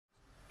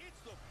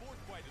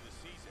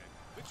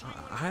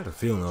I had a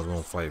feeling I was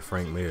gonna fight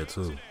Frank Mir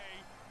too.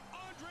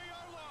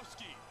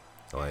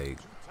 Like,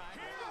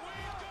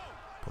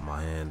 put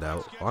my hand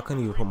out. Oh, I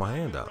couldn't even put my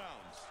hand out.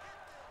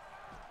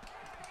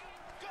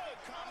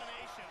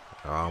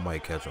 Oh, I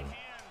might catch him.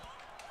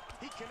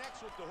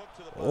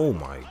 Oh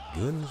my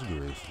goodness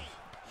gracious.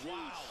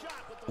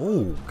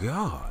 Oh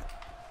God.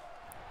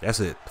 That's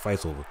it. The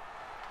fight's over.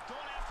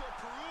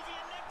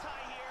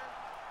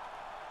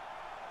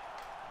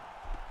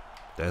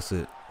 That's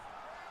it.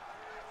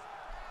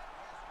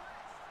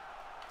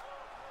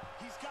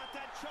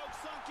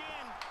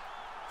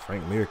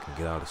 Frank Mir can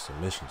get out of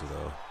submission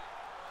though.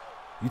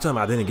 You talking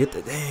about I didn't get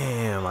that?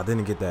 Damn, I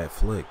didn't get that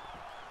flick.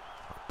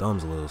 My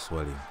thumb's a little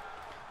sweaty.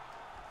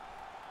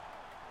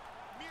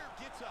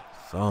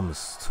 Thumb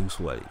is too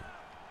sweaty.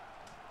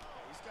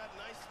 He's got a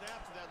nice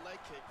snap to that leg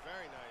kick.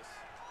 Very nice.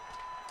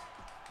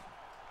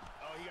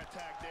 Oh, he got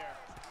tagged there.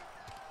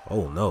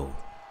 Oh no.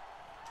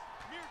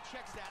 Mir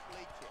checks that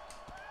leg kick.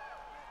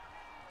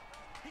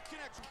 He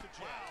connects with the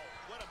jab. Wow,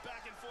 what a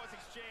back and forth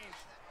exchange.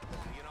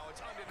 You know,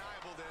 it's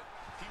undeniable that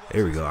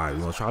Here we go. All right,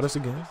 we gonna try this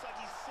again. looks like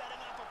he's setting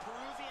up a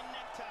Peruvian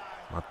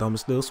necktie. My thumb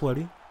is still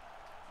sweaty.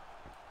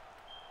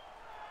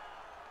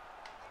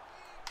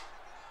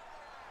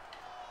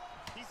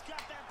 He's got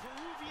that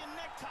Peruvian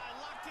necktie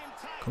locked in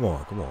tight. Come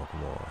on, come on,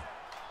 come on.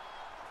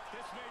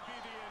 This may be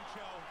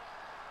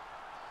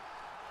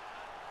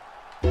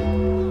the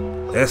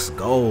end, Joe. Let's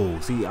go.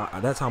 See,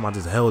 that time I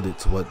just held it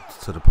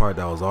to the part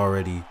that was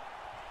already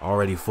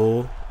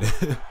full.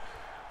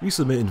 We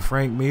submitting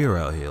Frank Mir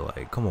out here,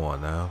 like, come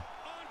on now.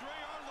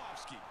 Andrei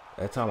Arlovski.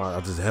 That time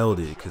I just held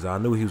it because I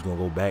knew he was gonna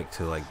go back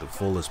to like the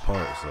fullest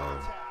part. So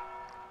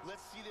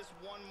Let's see this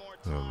one more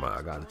time.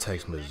 I got a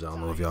text message. I don't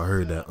know if y'all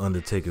heard that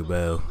Undertaker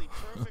bell.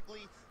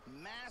 Perfectly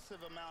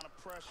massive amount of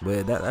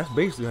pressure. But that's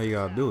basically how you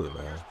gotta do it,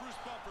 man.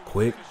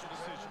 Quick.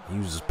 He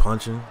was just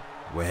punching.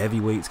 Where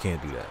heavyweights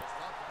can't do that.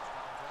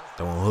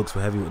 Throwing hooks for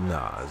heavyweight,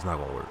 nah, it's not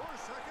gonna work.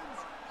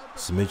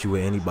 Submit you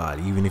with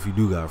anybody, even if you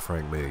do got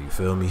Frank Mir. You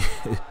feel me?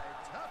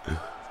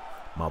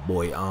 My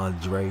boy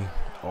Andrei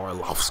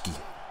Arlovski,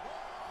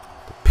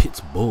 the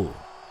Pitts Bull.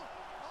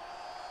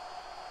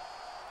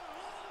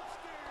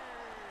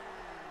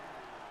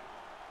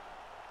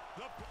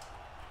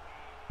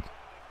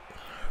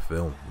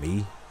 Feel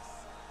me?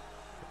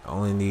 I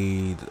only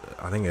need,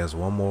 I think that's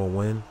one more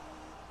win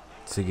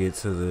to get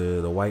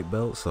to the white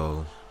belt.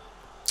 So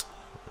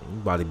we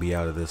about to be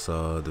out of this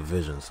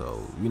division.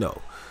 So you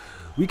know,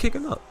 we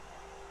kicking up.